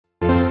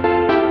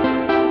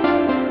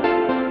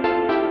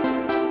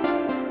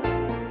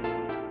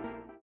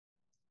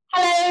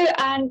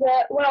and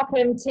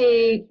welcome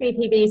to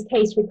 3PB's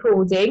case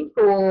recording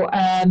for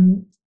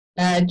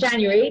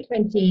January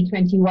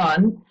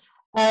 2021.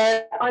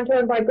 I'm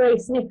joined by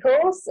Grace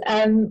Nichols.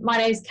 My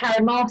name is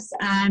Karen Moss,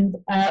 and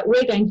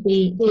we're going to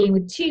be dealing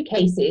with two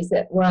cases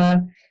that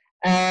were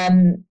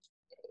in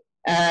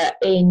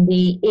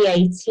the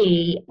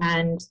EAT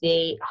and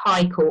the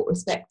High Court,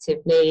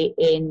 respectively,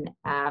 in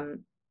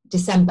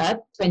December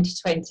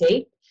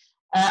 2020.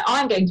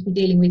 I'm going to be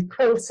dealing with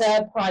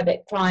Quilter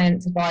Private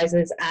Client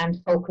Advisors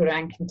and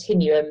Fulcrum &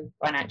 Continuum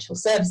Financial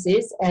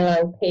Services,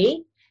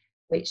 LLP,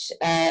 which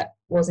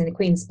was in the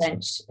Queen's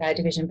Bench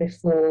division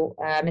before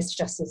Mr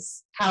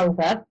Justice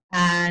Calver.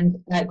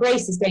 And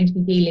Grace is going to be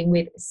dealing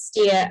with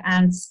Steer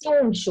and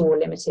Stormshaw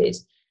Limited,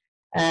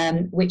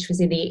 which was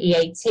in the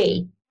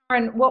EAT.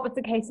 And what was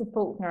the case of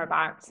Faulkner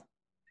about?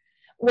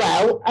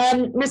 Well,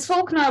 Ms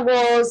Faulkner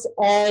was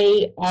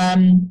a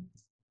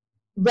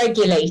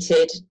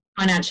regulated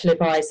financial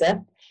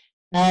advisor.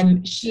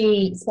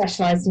 She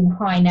specialised in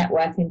high net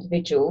worth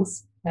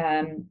individuals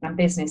and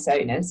business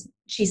owners.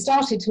 She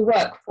started to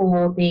work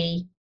for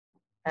the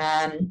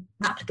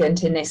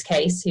applicant in this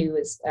case, who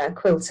was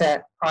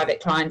Quilter Private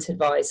Client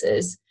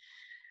Advisors,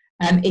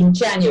 in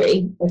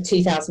January of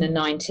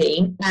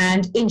 2019.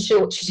 And in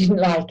short, she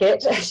didn't like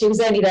it. She was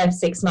only there for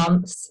 6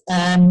 months.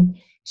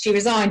 She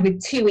resigned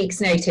with 2 weeks'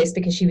 notice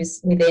because she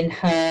was within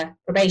her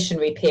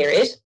probationary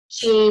period.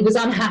 She was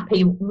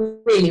unhappy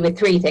really with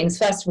three things.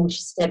 First of all,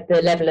 she said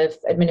the level of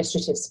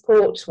administrative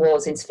support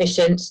was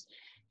insufficient.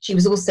 She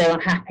was also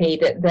unhappy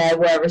that there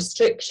were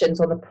restrictions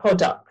on the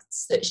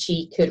products that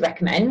she could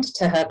recommend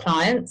to her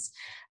clients.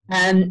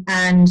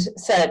 And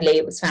thirdly,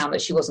 it was found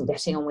that she wasn't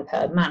getting on with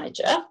her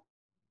manager.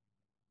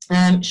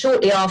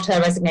 Shortly after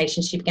her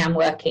resignation, she began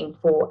working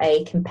for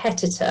a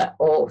competitor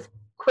of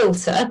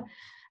Quilter,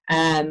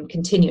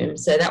 Continuum.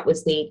 So that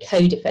was the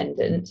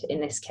co-defendant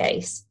in this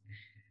case.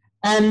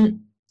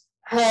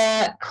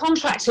 Her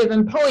contract of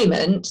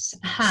employment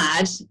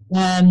had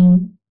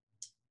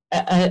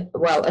a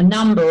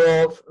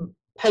number of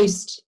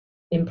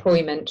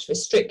post-employment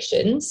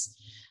restrictions,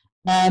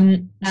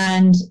 and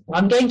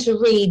I'm going to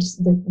read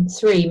the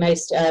three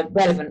most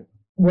relevant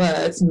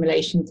words in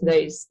relation to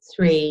those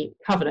three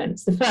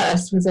covenants. The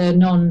first was a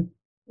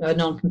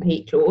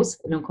non-compete clause,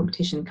 a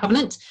non-competition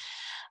covenant,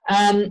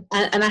 and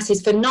that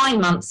is for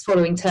 9 months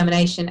following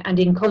termination and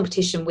in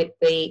competition with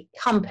the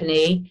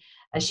company.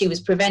 She was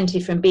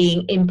prevented from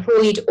being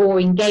employed or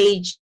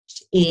engaged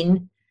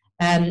in,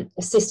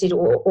 assisted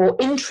or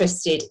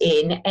interested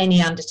in any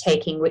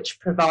undertaking which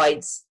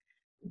provides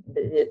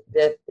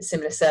the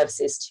similar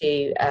services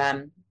to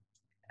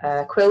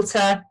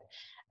Quilter.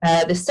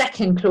 The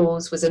second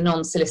clause was a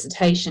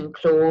non-solicitation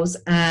clause,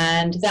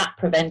 and that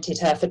prevented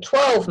her for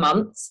 12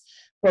 months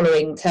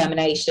following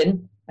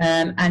termination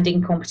and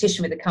in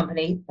competition with the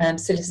company,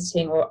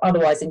 soliciting or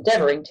otherwise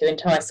endeavouring to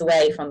entice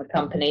away from the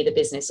company the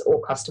business or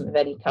custom of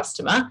any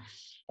customer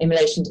in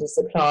relation to the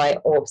supply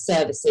of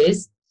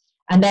services.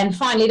 And then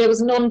finally, there was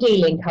a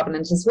non-dealing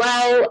covenant as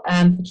well.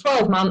 For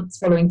 12 months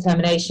following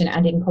termination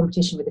and in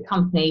competition with the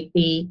company,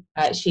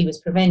 she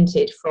was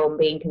prevented from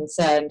being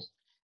concerned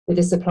with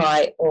the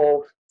supply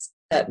of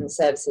certain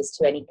services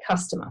to any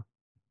customer.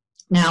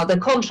 Now, the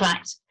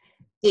contract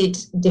did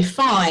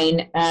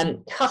define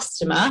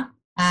customer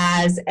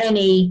as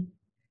any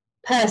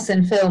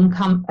person, firm,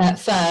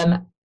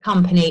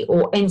 company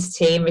or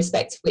entity in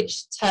respect of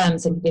which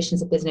terms and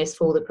conditions of business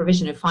for the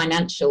provision of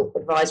financial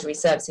advisory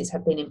services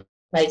have been in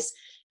place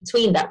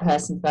between that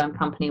person, firm,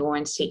 company or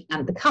entity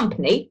and the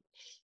company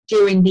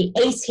during the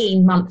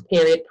 18-month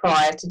period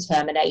prior to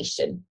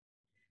termination,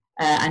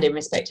 and in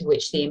respect of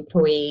which the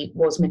employee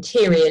was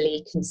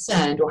materially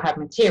concerned or had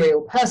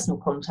material personal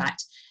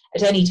contact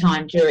at any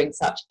time during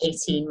such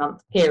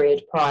 18-month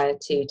period prior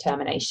to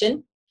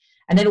termination.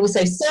 And then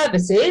also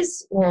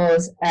services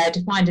was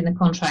defined in the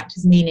contract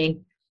as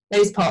meaning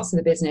those parts of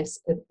the business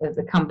of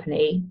the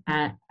company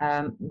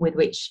with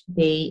which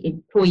the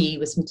employee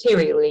was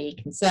materially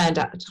concerned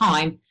at the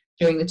time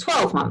during the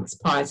 12 months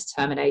prior to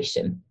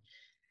termination.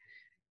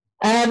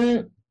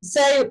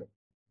 So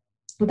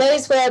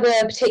those were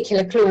the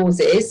particular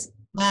clauses.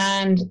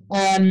 And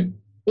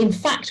in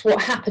fact,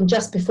 what happened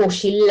just before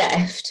she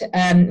left,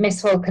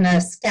 Miss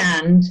Faulkner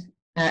scanned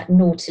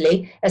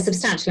naughtily a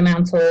substantial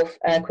amount of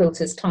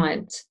Quilter's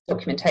client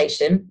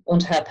documentation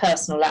onto her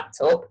personal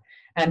laptop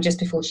just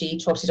before she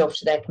trotted off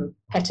to their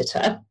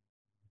competitor.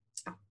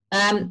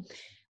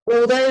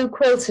 Although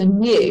Quilter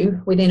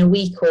knew within a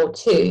week or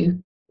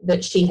two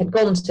that she had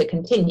gone to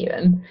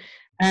Continuum,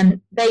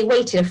 they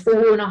waited a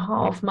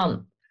 4.5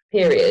 month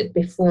period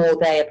before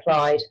they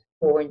applied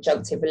for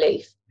injunctive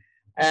relief.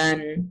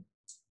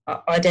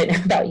 I don't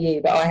know about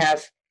you, but I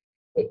have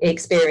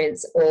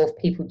experience of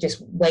people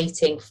just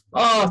waiting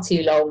far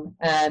too long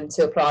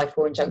to apply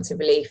for injunctive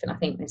relief, and I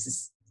think this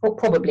is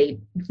probably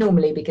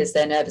normally because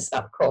they're nervous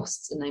about the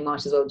costs and they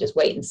might as well just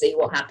wait and see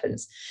what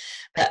happens.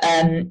 But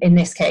in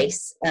this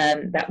case,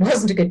 that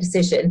wasn't a good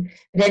decision.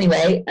 But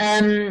anyway,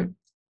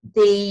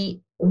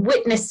 the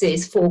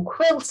witnesses for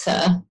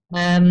Quilter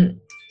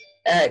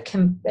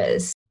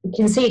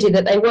conceded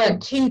that they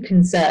weren't too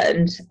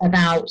concerned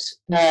about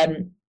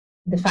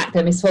the fact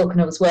that Miss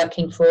Falconer was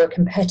working for a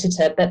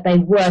competitor, but they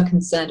were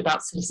concerned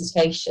about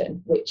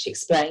solicitation, which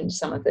explained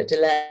some of the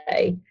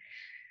delay.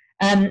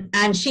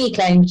 And she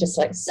claimed, just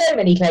like so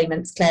many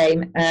claimants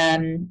claim,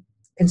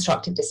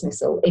 constructive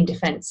dismissal in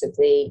defence of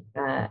the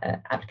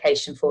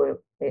application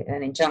for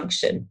an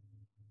injunction.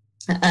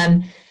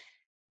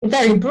 In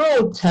very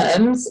broad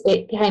terms,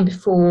 it came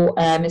before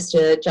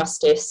Mr.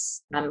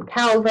 Justice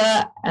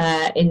Calver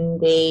in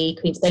the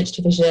Queen's Bench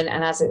Division,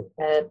 and as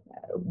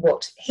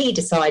what he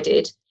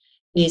decided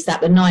is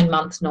that the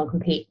 9-month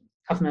non-compete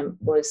covenant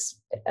was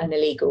an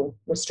illegal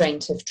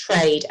restraint of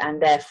trade and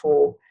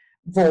therefore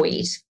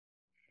void.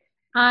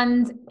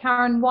 And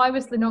Karen, why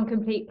was the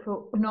non-compete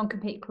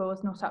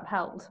clause not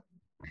upheld?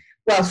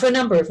 Well, for a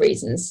number of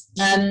reasons.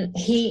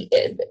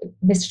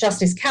 Mr.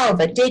 Justice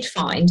Calver did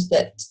find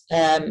that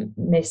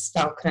Miss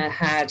Falconer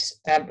had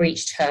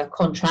breached her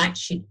contract.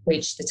 She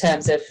breached the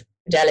terms of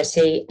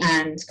fidelity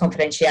and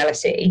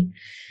confidentiality.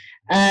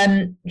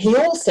 He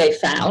also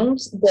found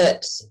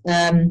that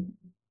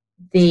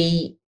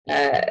the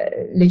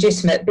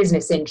legitimate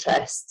business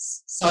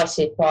interests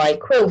cited by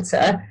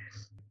Quilter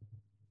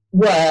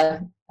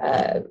were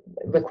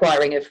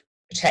requiring of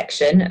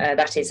protection,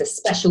 that is a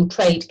special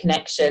trade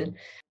connection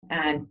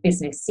and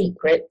business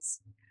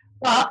secrets.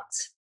 But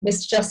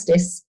Mr.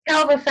 Justice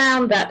Calver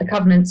found that the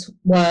covenants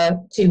were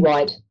too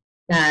wide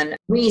and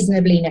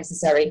reasonably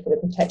necessary for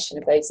the protection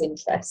of those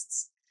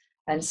interests,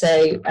 and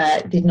so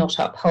did not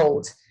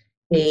uphold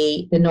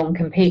the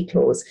non-compete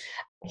clause.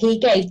 He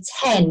gave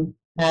 10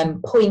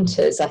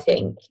 pointers, I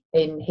think,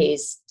 in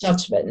his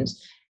judgment.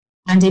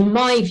 And in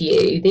my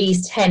view,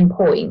 these 10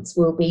 points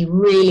will be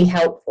really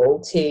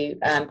helpful to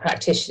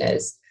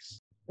practitioners.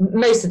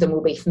 Most of them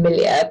will be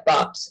familiar,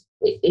 but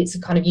it's a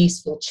kind of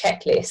useful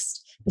checklist,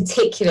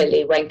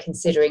 particularly when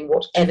considering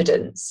what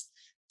evidence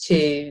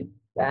to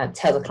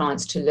tell the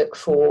clients to look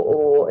for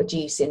or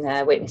adduce in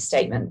their witness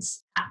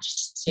statements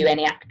attached to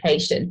any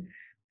application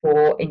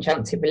for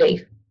injunctive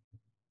relief.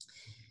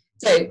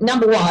 So,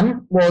 number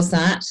one was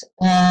that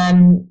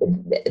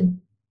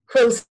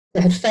Quilter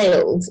had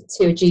failed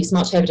to adduce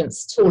much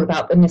evidence at all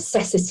about the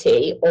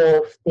necessity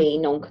of the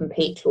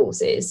non-compete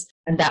clauses,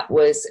 and that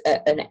was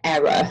an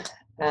error.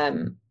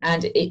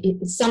 And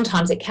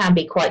sometimes it can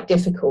be quite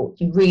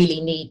difficult. You really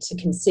need to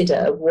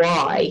consider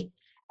why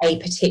a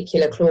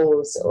particular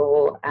clause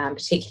or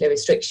particular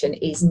restriction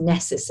is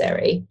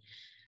necessary.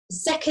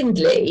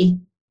 Secondly,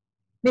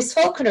 Miss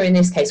Falconer in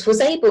this case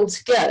was able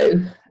to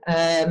go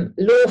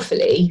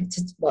lawfully,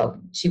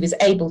 she was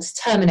able to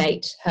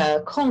terminate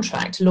her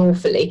contract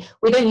lawfully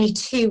with only a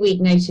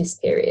 2-week notice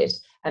period,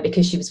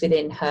 because she was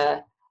within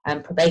her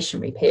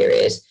probationary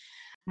period.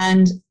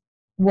 And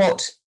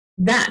what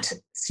that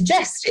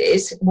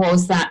suggested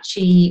was that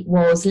she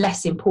was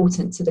less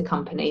important to the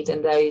company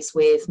than those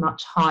with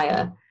much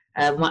higher,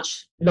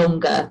 much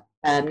longer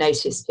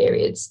notice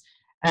periods.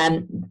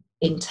 And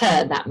in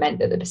turn, that meant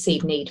that the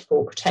perceived need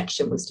for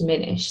protection was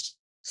diminished.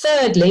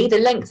 Thirdly, the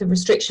length of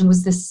restriction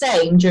was the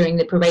same during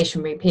the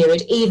probationary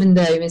period, even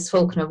though Ms.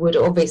 Falconer would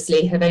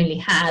obviously have only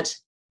had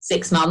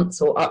 6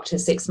 months or up to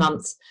 6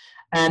 months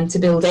to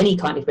build any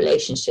kind of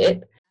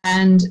relationship.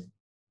 And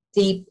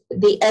the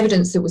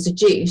evidence that was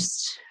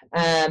adduced,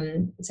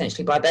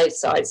 essentially by both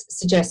sides,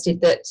 suggested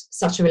that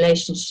such a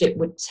relationship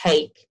would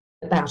take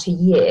about a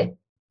year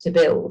to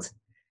build.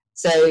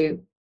 So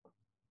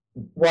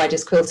why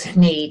does Quilter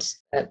need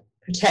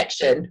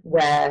protection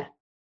where,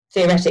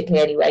 theoretically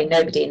anyway,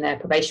 nobody in their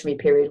probationary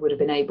period would have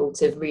been able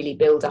to really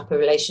build up a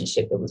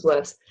relationship that was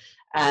worth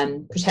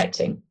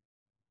protecting?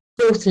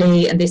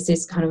 Fourthly, and this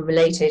is kind of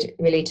related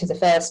really to the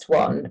first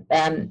one,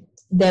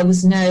 there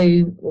was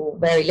no or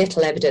very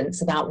little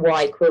evidence about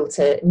why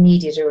Quilter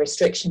needed a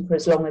restriction for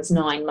as long as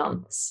 9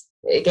 months.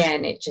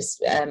 Again, it just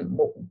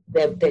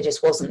there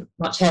just wasn't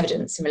much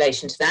evidence in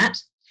relation to that.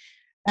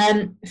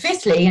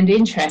 Fifthly, and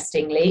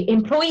interestingly,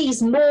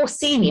 employees more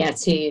senior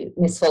to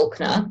Miss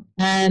Falconer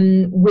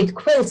with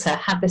Quilter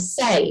had the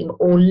same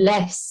or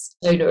less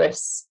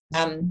onerous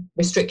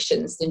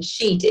restrictions than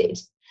she did.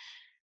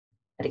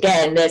 And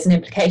again, there's an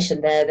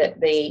implication there that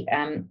the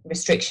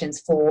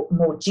restrictions for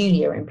more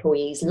junior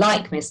employees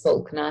like Miss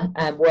Falconer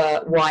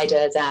were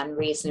wider than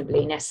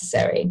reasonably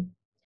necessary.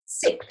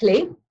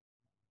 Sixthly,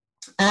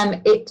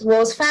 it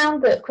was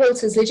found that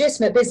Quilter's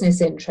legitimate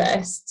business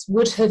interests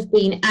would have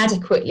been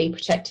adequately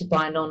protected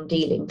by a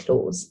non-dealing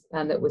clause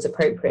that was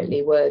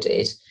appropriately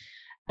worded,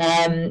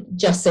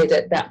 just so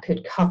that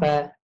could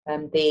cover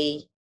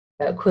the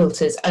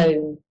Quilter's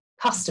own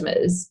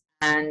customers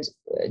and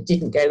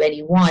didn't go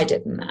any wider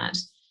than that.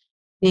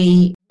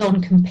 The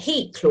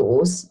non-compete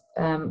clause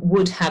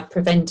would have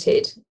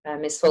prevented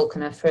Miss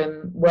Falconer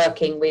from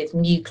working with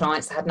new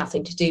clients that had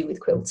nothing to do with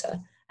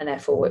Quilter, and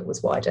therefore it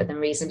was wider than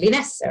reasonably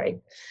necessary.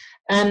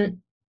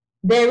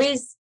 There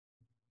is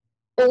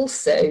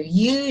also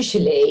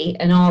usually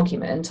an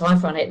argument,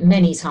 I've run it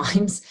many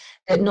times,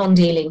 that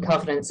non-dealing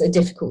covenants are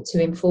difficult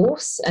to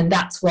enforce, and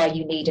that's why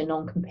you need a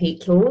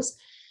non-compete clause.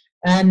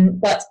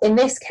 But in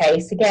this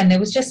case, again, there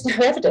was just no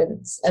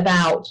evidence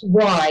about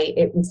why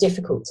it was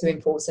difficult to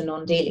enforce a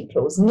non-dealing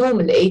clause.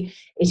 Normally,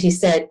 it is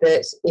said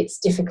that it's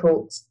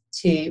difficult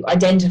to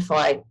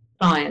identify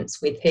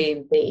clients with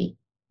whom the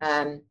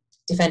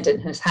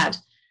defendant has had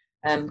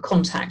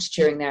contact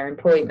during their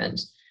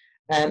employment,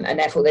 and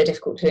therefore they're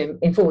difficult to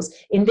enforce.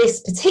 In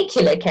this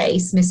particular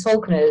case, Ms.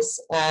 Falconer's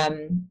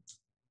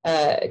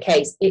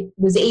case, it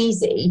was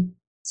easy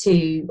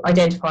to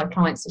identify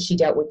clients that she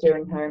dealt with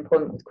during her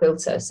employment with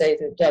Quilter. So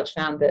the judge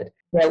found that,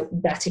 well,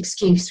 that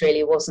excuse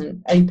really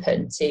wasn't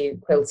open to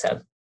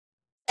Quilter.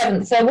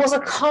 There was a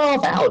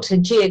carve-out, a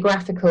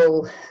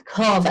geographical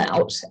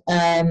carve-out,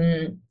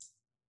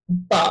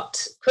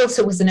 but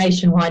Quilter was a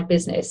nationwide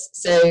business.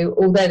 So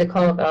although the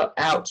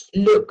carve-out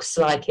looks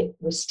like it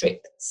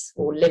restricts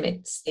or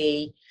limits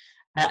the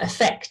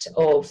effect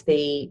of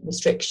the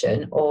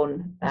restriction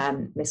on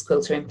Miss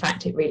Quilter, in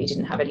fact, it really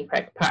didn't have any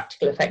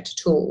practical effect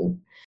at all.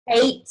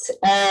 8,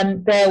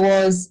 there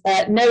was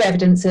no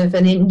evidence of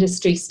an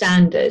industry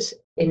standard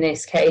in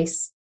this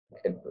case.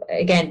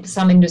 Again,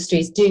 some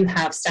industries do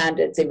have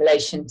standards in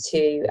relation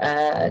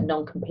to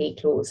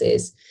non-compete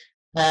clauses,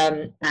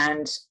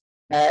 and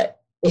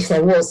if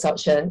there was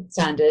such a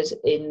standard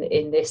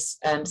in this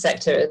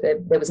sector,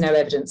 there was no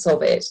evidence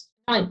of it.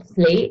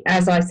 Ninthly,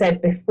 as I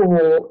said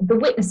before, the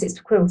witnesses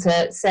for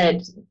Quilter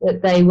said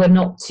that they were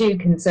not too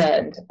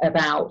concerned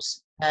about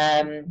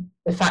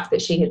the fact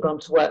that she had gone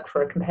to work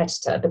for a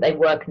competitor, but they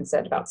were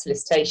concerned about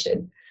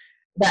solicitation.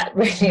 That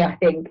really, I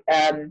think,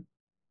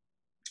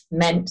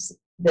 meant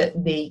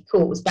that the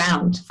court was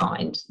bound to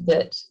find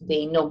that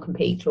the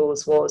non-compete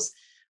clause was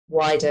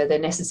wider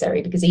than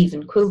necessary, because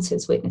even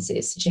Quilter's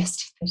witnesses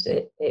suggested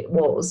that it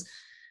was.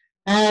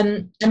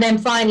 And then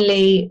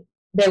finally,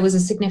 there was a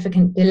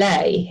significant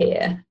delay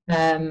here,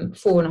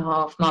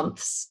 4.5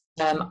 months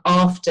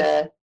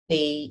after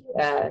the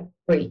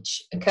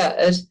breach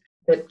occurred.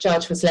 The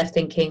judge was left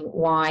thinking,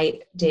 why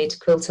did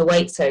Quilter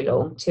wait so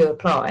long to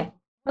apply?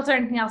 Was there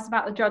anything else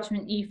about the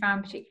judgment you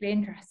found particularly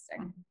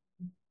interesting?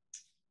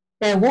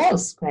 There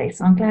was,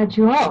 Grace. I'm glad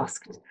you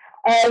asked.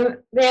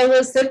 There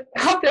was the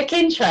public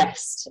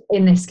interest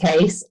in this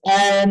case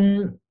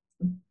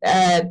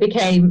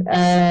became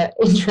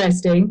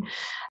interesting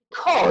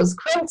because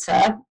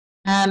Quilter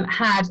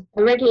had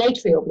a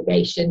regulatory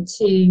obligation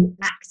to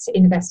act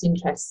in the best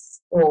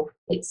interests of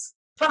its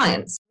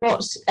clients.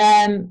 What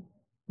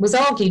was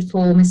argued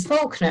for Ms.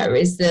 Falconer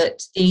is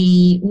that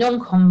the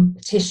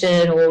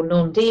non-competition or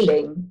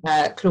non-dealing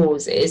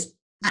clauses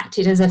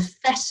acted as a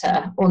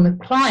fetter on the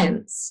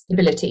client's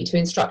ability to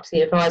instruct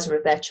the advisor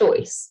of their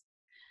choice.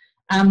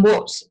 And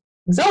what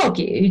was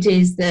argued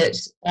is that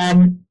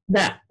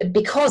that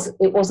because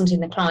it wasn't in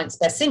the client's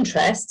best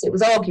interests, it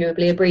was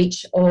arguably a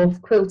breach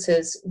of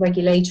Quilter's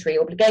regulatory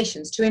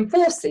obligations to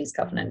enforce these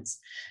covenants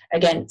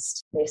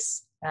against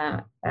Miss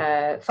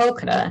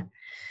Falconer.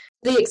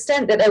 The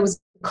extent that there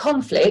was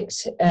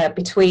conflict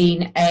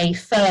between a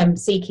firm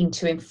seeking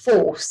to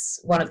enforce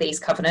one of these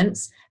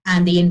covenants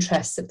and the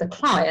interests of the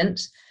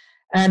client,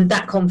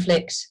 that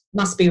conflict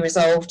must be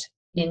resolved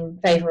in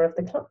favour of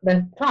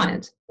the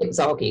client, it was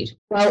argued.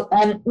 Well,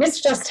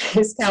 Mr.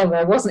 Justice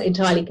Calver wasn't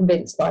entirely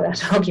convinced by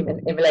that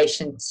argument in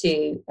relation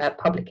to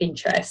public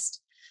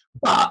interest,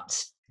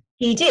 but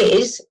he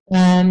did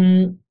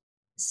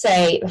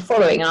say the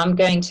following. I'm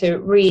going to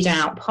read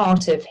out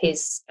part of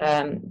his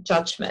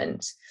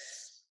judgment.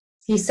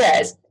 He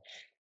says,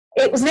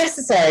 "It was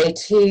necessary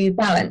to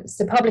balance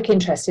the public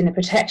interest in the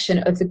protection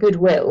of the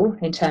goodwill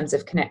in terms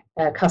of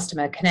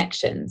customer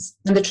connections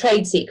and the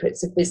trade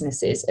secrets of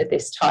businesses of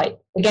this type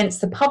against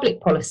the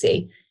public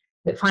policy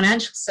that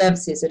financial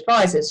services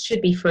advisors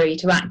should be free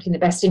to act in the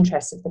best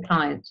interests of the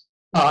client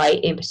by,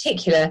 in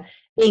particular,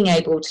 being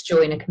able to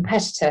join a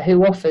competitor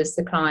who offers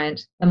the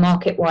client a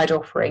market-wide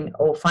offering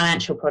of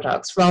financial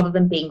products rather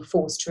than being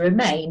forced to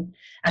remain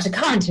at a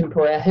current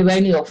employer who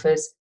only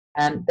offers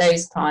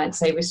those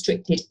clients a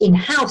restricted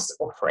in-house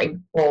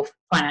offering of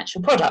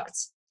financial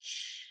products.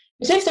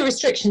 But if the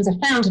restrictions are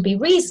found to be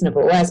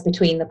reasonable as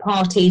between the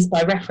parties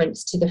by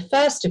reference to the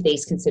first of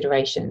these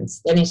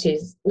considerations, then it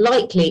is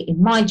likely,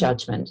 in my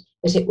judgment,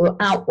 that it will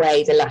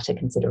outweigh the latter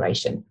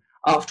consideration.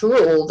 After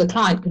all, the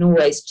client can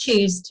always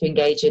choose to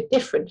engage a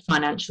different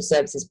financial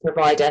services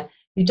provider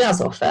who does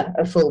offer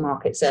a full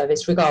market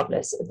service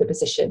regardless of the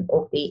position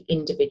of the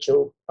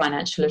individual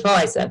financial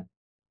advisor."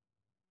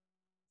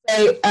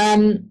 So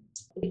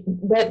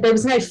there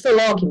was no full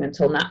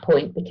argument on that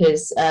point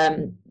because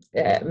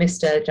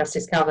Mr.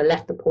 Justice Calver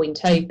left the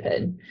point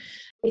open.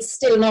 It's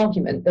still an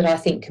argument that I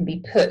think can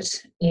be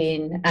put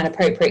in an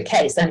appropriate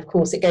case. And of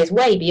course, it goes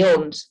way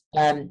beyond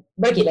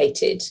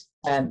regulated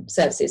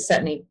services,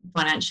 certainly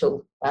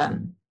financial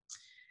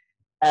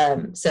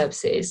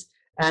services.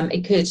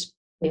 It could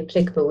be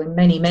applicable in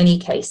many, many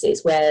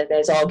cases where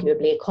there's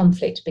arguably a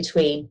conflict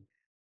between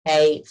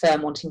a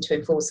firm wanting to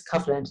enforce a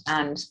covenant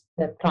and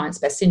the client's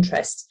best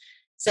interests.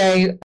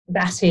 So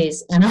that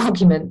is an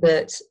argument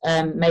that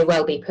may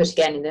well be put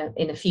again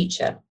in the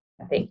future,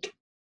 I think.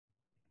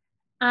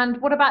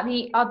 And what about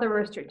the other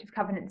restrictive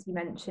covenants you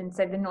mentioned?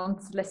 So the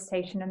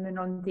non-solicitation and the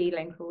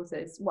non-dealing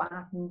clauses, what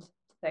happened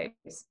to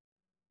those?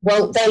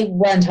 Well, they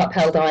weren't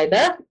upheld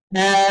either,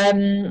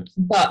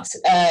 but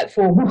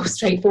for more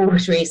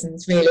straightforward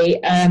reasons, really.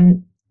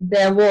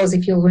 There was,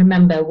 if you'll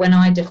remember, when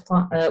I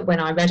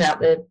read out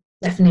the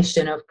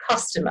definition of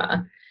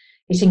customer,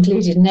 it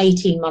included an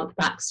 18-month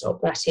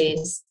backstop. That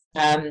is,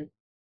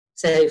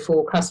 so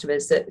for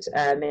customers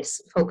that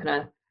Miss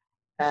Falconer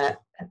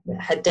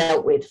had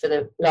dealt with for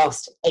the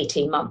last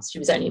 18 months. She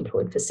was only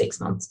employed for 6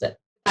 months, but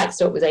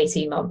backstop was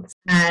 18 months.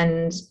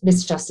 And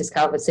Mr. Justice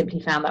Calver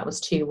simply found that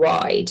was too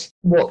wide.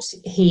 What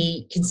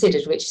he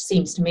considered, which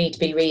seems to me to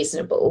be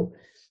reasonable,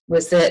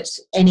 was that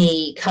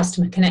any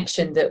customer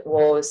connection that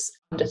was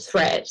under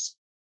threat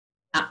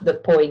at the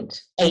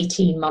point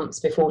 18 months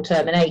before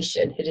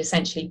termination had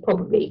essentially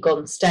probably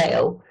gone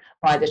stale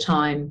by the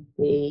time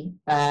the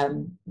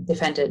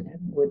defendant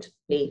would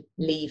be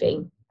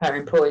leaving her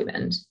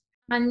employment.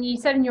 And you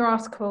said in your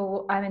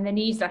article in the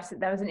newsletter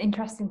there was an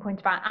interesting point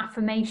about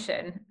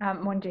affirmation. I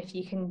wonder if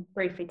you can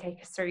briefly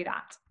take us through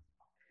that.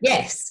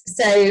 Yes.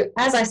 So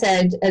as I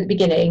said at the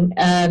beginning,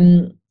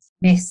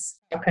 Miss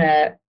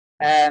Falconer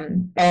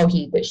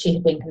argued that she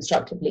had been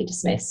constructively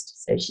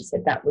dismissed. So she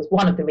said that was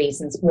one of the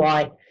reasons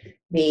why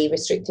the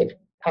restrictive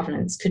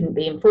covenants couldn't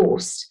be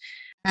enforced.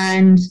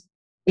 And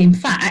in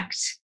fact,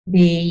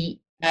 the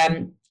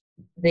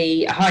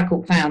High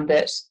Court found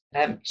that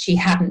she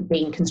hadn't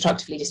been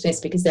constructively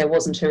dismissed because there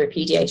wasn't a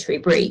repudiatory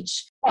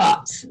breach.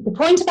 But the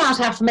point about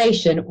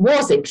affirmation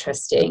was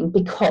interesting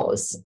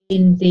because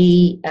in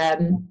the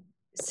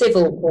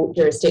civil court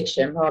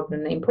jurisdiction rather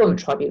than the employment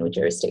tribunal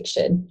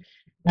jurisdiction,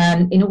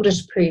 in order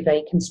to prove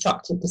a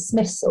constructive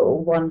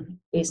dismissal, one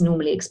is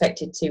normally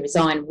expected to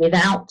resign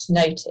without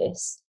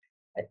notice.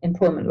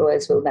 Employment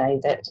lawyers will know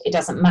that it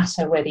doesn't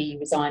matter whether you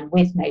resign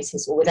with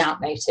notice or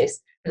without notice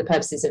for the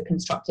purposes of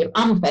constructive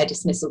unfair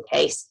dismissal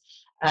case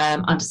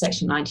under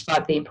Section 95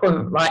 of the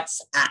Employment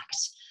Rights Act.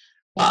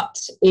 But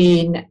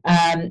in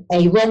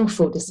a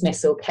wrongful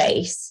dismissal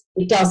case,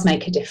 it does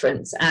make a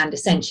difference, and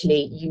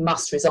essentially you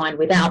must resign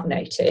without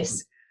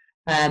notice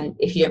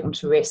if you don't want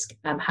to risk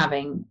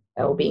having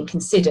or being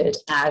considered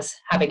as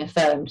having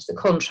affirmed the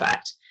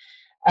contract.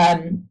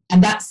 And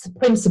that's the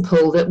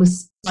principle that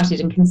was cited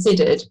and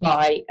considered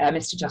by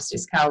Mr.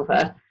 Justice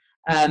Calver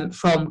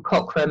from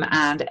Cochrane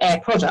and Air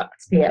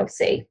Products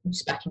PLC, which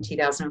is back in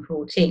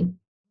 2014.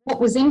 What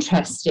was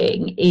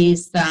interesting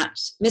is that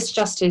Mr.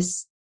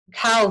 Justice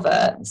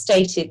Calver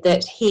stated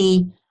that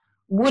he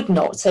would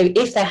not, so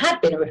if there had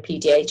been a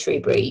repudiatory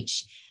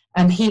breach,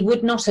 he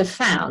would not have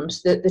found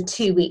that the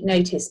 2-week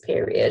notice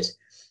period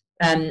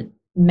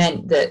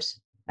meant that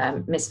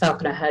Ms.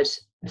 Falconer had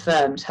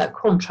affirmed her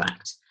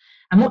contract.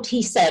 And what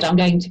he said, I'm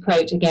going to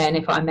quote again,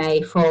 if I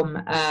may, from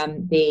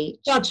the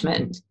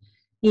judgment,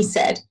 he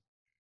said,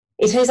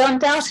 "It is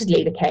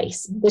undoubtedly the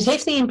case that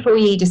if the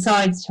employee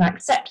decides to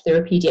accept the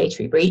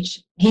repudiatory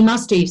breach, he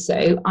must do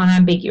so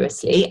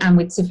unambiguously and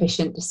with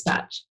sufficient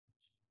dispatch.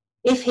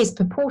 If his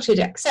purported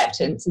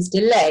acceptance is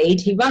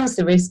delayed, he runs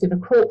the risk of a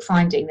court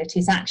finding that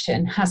his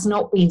action has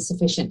not been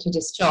sufficient to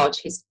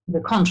discharge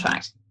the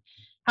contract.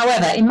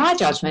 However, in my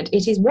judgment,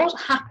 it is what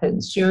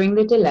happens during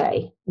the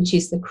delay which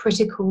is the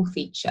critical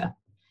feature.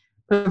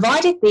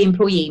 Provided the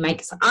employee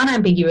makes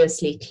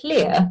unambiguously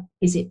clear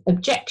his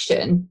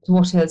objection to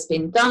what has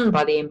been done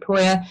by the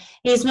employer,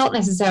 he is not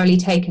necessarily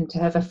taken to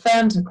have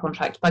affirmed the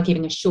contract by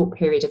giving a short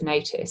period of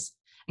notice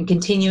and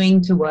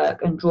continuing to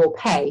work and draw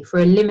pay for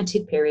a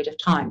limited period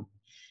of time.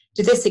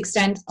 To this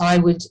extent, I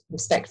would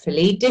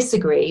respectfully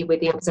disagree with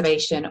the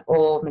observation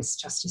of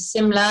Mr. Justice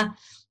Simler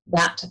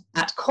that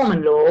at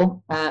common law,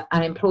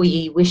 an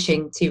employee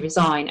wishing to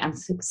resign and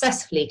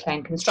successfully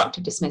claim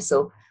constructive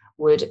dismissal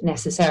would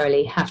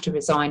necessarily have to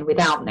resign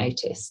without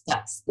notice."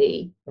 That's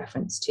the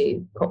reference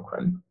to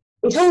Cochrane.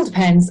 It all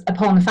depends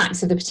upon the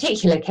facts of the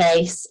particular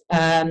case,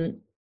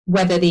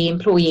 whether the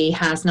employee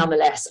has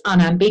nonetheless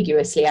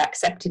unambiguously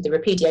accepted the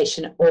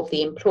repudiation of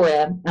the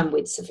employer and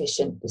with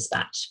sufficient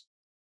dispatch.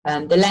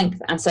 The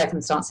length and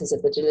circumstances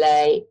of the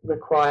delay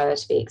require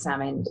to be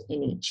examined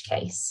in each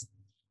case.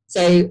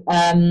 So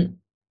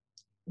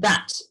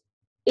that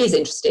is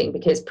interesting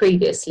because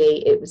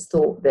previously it was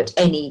thought that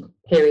any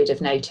period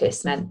of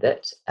notice meant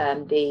that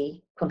the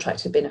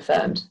contract had been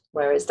affirmed,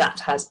 whereas that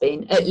has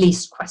been at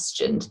least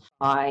questioned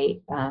by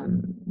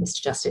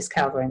Mr. Justice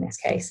Calver in this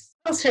case.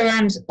 Quilter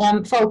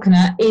and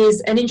Falconer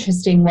is an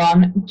interesting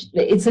one.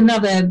 It's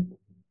another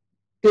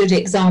good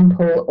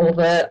example of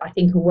I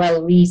think a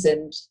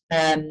well-reasoned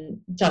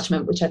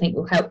judgment, which I think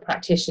will help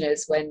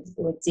practitioners when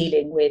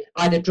dealing with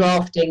either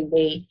drafting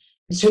the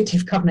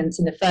restrictive covenants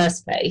in the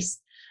first place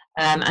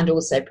and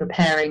also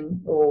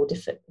preparing or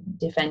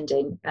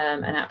defending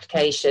an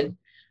application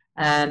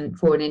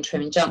for an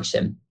interim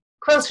injunction.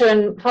 Quilter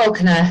and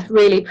Falconer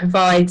really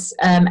provides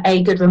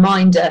a good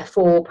reminder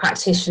for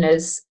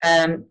practitioners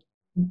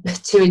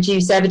to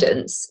adduce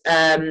evidence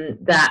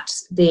that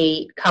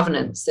the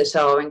covenants that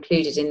are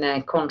included in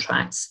their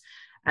contracts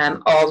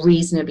are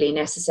reasonably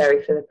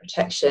necessary for the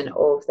protection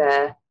of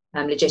their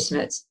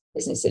legitimate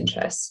business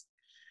interests.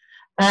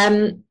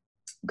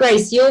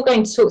 Grace, you're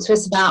going to talk to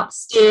us about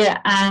Steer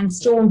and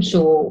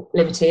Stormshaw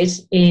Limited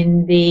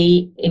in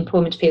the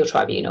Employment Appeal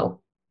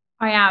Tribunal.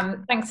 I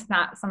am. Thanks for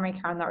that summary,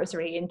 Karen. That was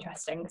really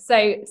interesting.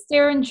 So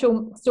Steer and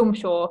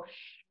Stormshaw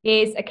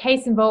is a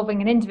case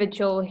involving an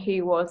individual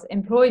who was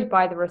employed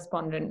by the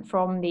respondent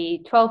from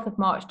the 12th of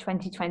March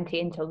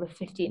 2020 until the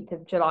 15th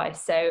of July,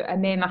 so a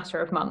mere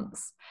matter of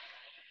months.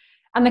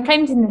 And the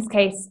claimant in this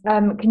case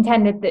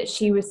contended that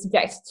she was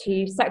subjected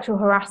to sexual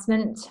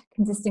harassment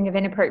consisting of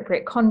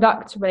inappropriate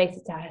conduct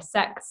related to her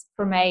sex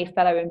from a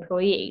fellow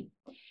employee.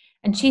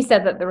 And she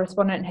said that the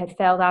respondent had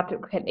failed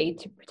adequately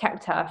to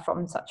protect her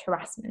from such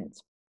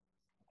harassment.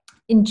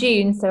 In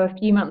June, so a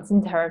few months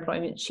into her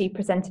employment, she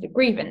presented a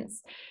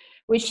grievance,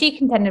 which she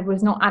contended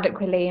was not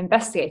adequately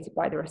investigated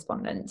by the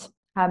respondent.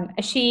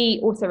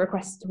 She also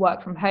requested to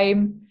work from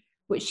home,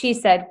 which she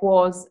said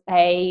was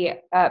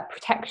a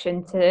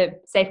protection to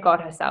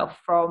safeguard herself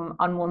from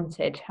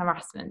unwanted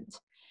harassment.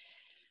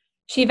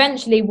 She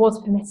eventually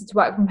was permitted to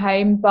work from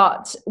home,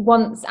 but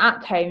once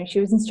at home,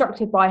 she was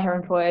instructed by her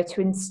employer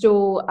to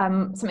install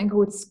something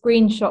called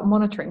screenshot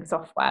monitoring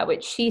software,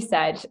 which she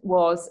said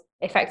was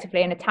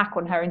effectively an attack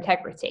on her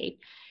integrity.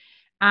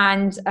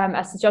 And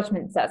as the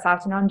judgment sets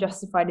out, an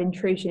unjustified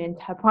intrusion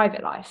into her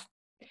private life.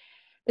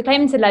 The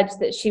claimant alleged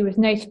that she was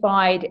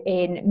notified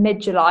in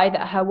mid-July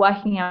that her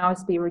working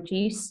hours be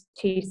reduced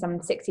to some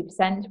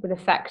 60% with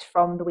effect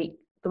from the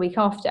week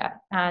after,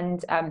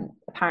 and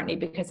apparently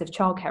because of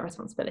childcare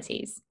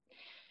responsibilities.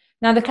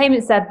 Now, the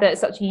claimant said that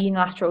such a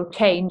unilateral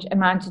change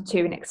amounted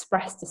to an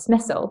express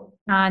dismissal,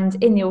 and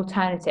in the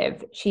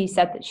alternative, she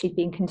said that she'd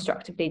been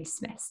constructively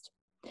dismissed.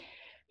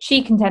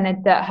 She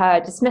contended that her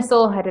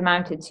dismissal had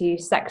amounted to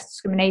sex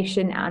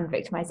discrimination and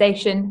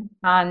victimisation,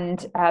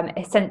 and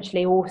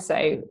essentially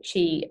also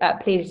she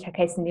pleaded her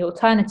case in the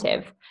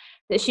alternative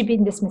that she'd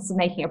been dismissed as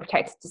making a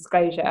protected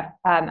disclosure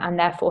and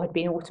therefore had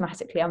been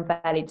automatically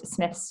unfairly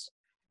dismissed,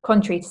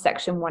 contrary to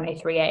Section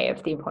 103A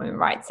of the Employment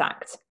Rights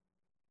Act.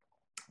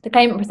 The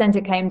claimant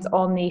presented claims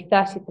on the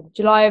 30th of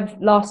July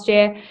of last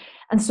year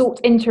and sought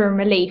interim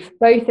relief,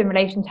 both in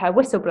relation to her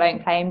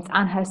whistleblowing claims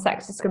and her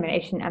sex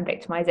discrimination and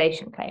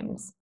victimisation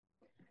claims.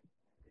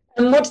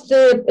 And what did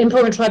the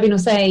Employment Tribunal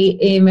say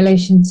in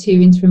relation to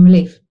interim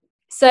relief?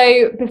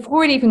 So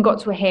before it even got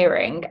to a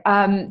hearing,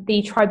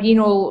 the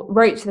tribunal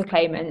wrote to the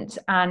claimant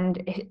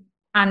and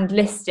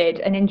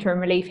listed an interim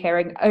relief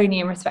hearing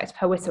only in respect of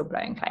her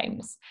whistleblowing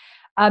claims.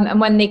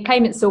 And when the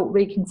claimant sought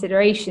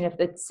reconsideration of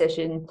the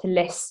decision to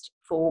list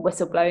for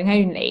whistleblowing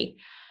only,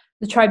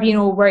 the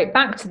tribunal wrote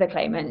back to the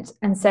claimant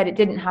and said it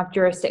didn't have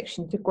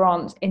jurisdiction to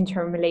grant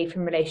interim relief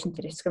in relation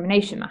to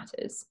discrimination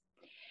matters.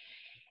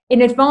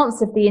 In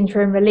advance of the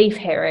interim relief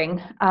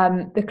hearing,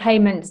 the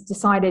claimant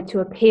decided to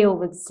appeal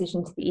the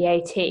decision to the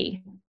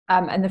EAT.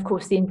 And of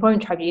course, the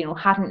Employment Tribunal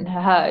hadn't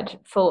heard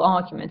full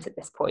argument at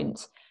this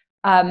point.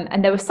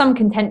 And there was some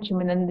contention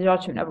within the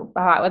judgment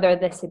about whether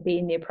this had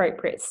been the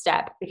appropriate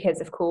step, because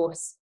of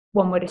course,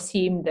 one would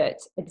assume that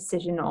a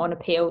decision on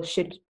appeal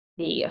should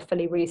be a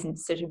fully reasoned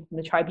decision from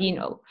the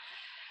tribunal.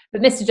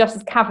 But Mr.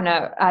 Justice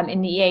Kavanagh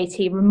in the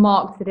EAT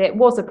remarked that it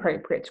was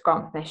appropriate to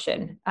grant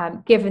permission,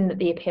 given that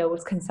the appeal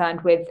was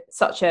concerned with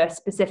such a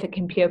specific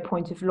and pure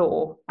point of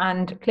law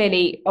and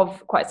clearly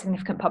of quite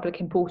significant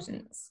public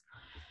importance.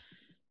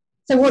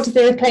 So what did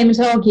the claimant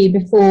argue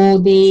before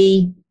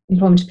the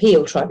Employment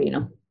Appeal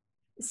Tribunal?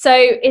 So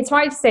it's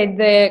right to say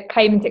the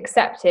claimant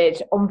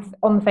accepted on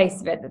the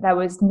face of it that there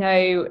was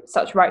no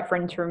such right for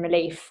interim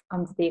relief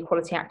under the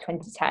Equality Act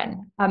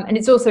 2010. And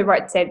it's also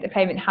right to say that the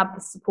claimant had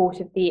the support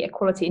of the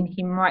Equality and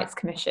Human Rights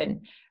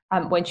Commission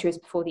when she was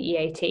before the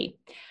EAT.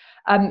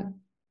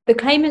 The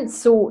claimant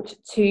sought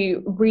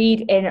to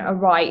read in a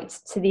right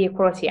to the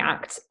Equality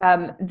Act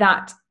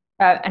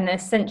and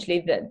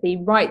essentially that the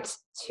right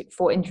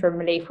for interim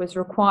relief was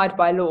required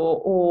by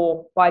law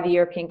or by the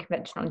European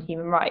Convention on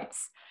Human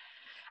Rights.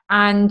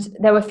 And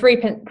there were three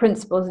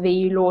principles of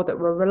EU law that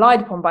were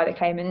relied upon by the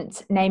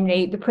claimant,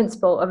 namely the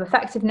principle of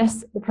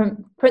effectiveness, the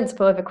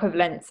principle of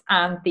equivalence,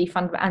 and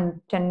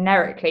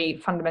generically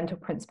fundamental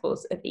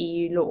principles of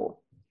EU law.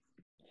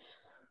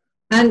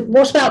 And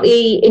what about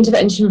the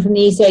intervention from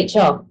the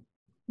ECHR?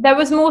 There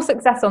was more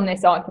success on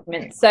this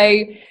argument.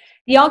 So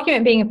the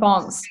argument being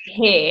advanced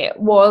here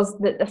was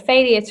that the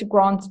failure to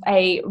grant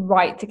a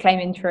right to claim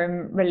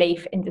interim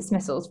relief in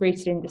dismissals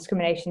rooted in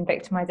discrimination and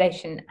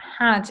victimisation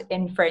had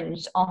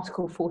infringed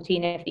Article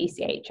 14 of the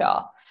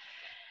ECHR.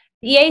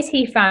 The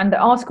EAT found that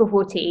Article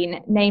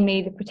 14,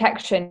 namely the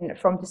protection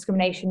from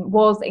discrimination,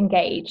 was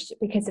engaged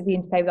because of the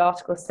interplay with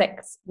Article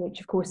 6, which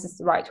of course is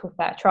the right to a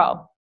fair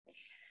trial.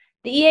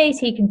 The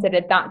EAT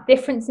considered that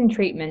difference in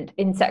treatment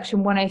in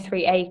Section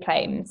 103A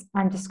claims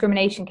and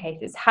discrimination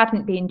cases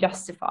hadn't been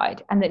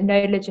justified and that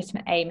no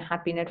legitimate aim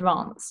had been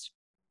advanced.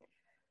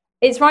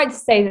 It's right to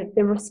say that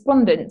the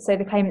respondent, so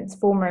the claimant's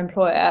former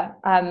employer,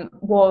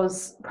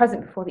 was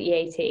present before the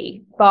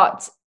EAT,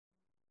 but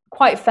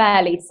quite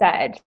fairly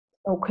said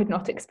or could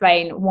not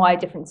explain why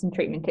difference in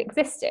treatment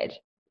existed.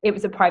 It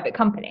was a private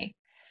company.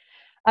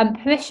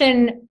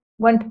 Permission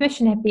when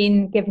permission had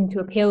been given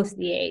to appeal to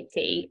the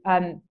EAT,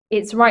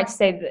 it's right to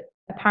say that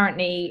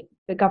apparently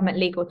the government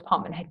legal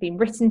department had been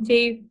written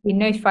to, been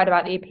notified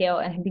about the appeal,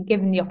 and had been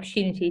given the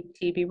opportunity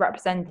to be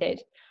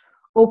represented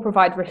or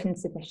provide written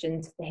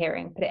submissions for the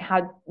hearing, but it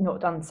had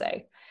not done so.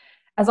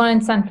 As I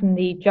understand from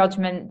the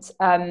judgment,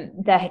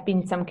 there had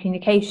been some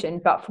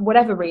communication, but for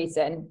whatever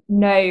reason,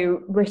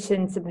 no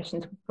written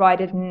submissions were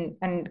provided,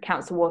 and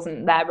counsel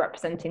wasn't there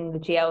representing the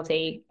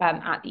GLD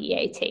at the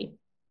EAT.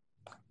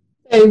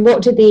 So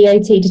what did the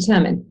EAT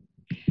determine?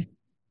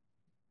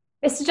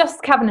 Mr.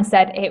 Justice Kavanagh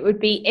said it would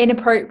be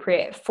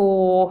inappropriate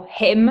for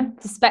him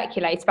to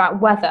speculate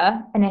about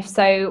whether, and if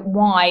so,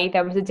 why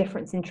there was a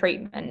difference in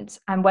treatment,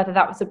 and whether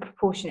that was a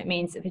proportionate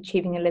means of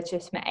achieving a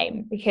legitimate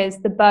aim, because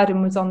the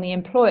burden was on the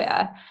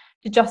employer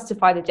to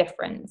justify the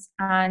difference,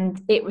 and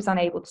it was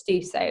unable to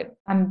do so.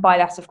 And by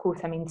that, of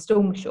course, I mean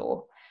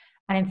Stormshaw.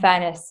 And in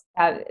fairness,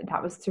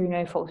 that was through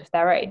no fault of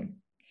their own.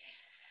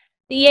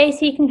 The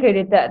EAT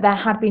concluded that there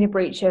had been a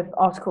breach of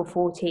Article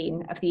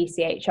 14 of the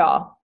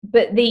ECHR,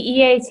 but the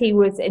EAT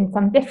was in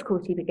some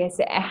difficulty because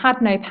it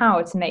had no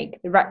power to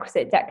make the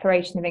requisite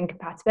declaration of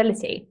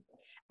incompatibility.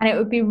 And it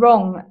would be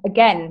wrong,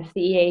 again, for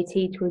the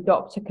EAT to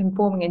adopt a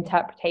conforming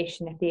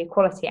interpretation of the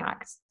Equality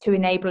Act to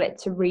enable it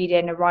to read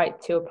in a right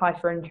to apply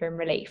for interim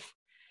relief.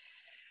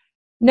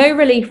 No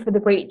relief for the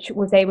breach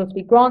was able to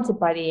be granted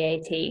by the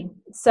EAT,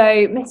 so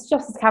Mr.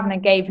 Justice Kavanagh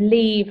gave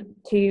leave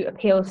to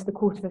appeal to the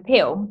Court of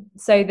Appeal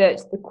so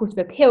that the Court of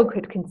Appeal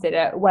could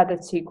consider whether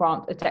to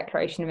grant a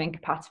declaration of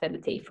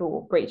incompatibility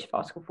for breach of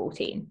Article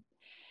 14.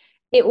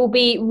 It will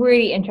be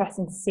really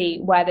interesting to see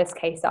where this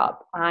case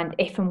up and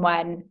if and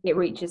when it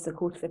reaches the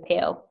Court of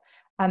Appeal.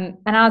 And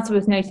as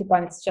was noted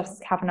by Mr.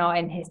 Justice Kavanagh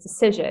in his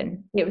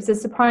decision, it was a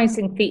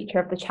surprising feature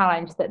of the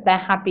challenge that there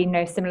had been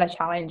no similar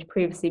challenge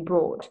previously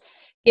brought,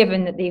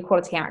 given that the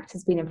Equality Act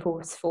has been in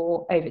force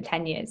for over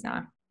 10 years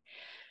now.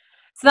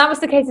 So that was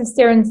the case of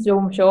Steer and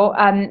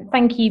Stormshaw.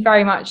 Thank you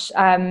very much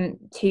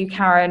to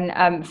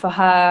Karen for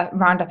her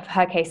roundup of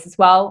her case as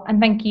well. And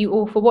thank you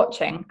all for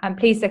watching. And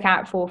please look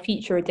out for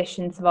future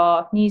editions of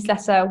our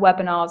newsletter,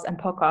 webinars and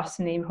podcasts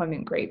from the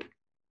Employment Group.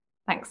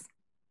 Thanks.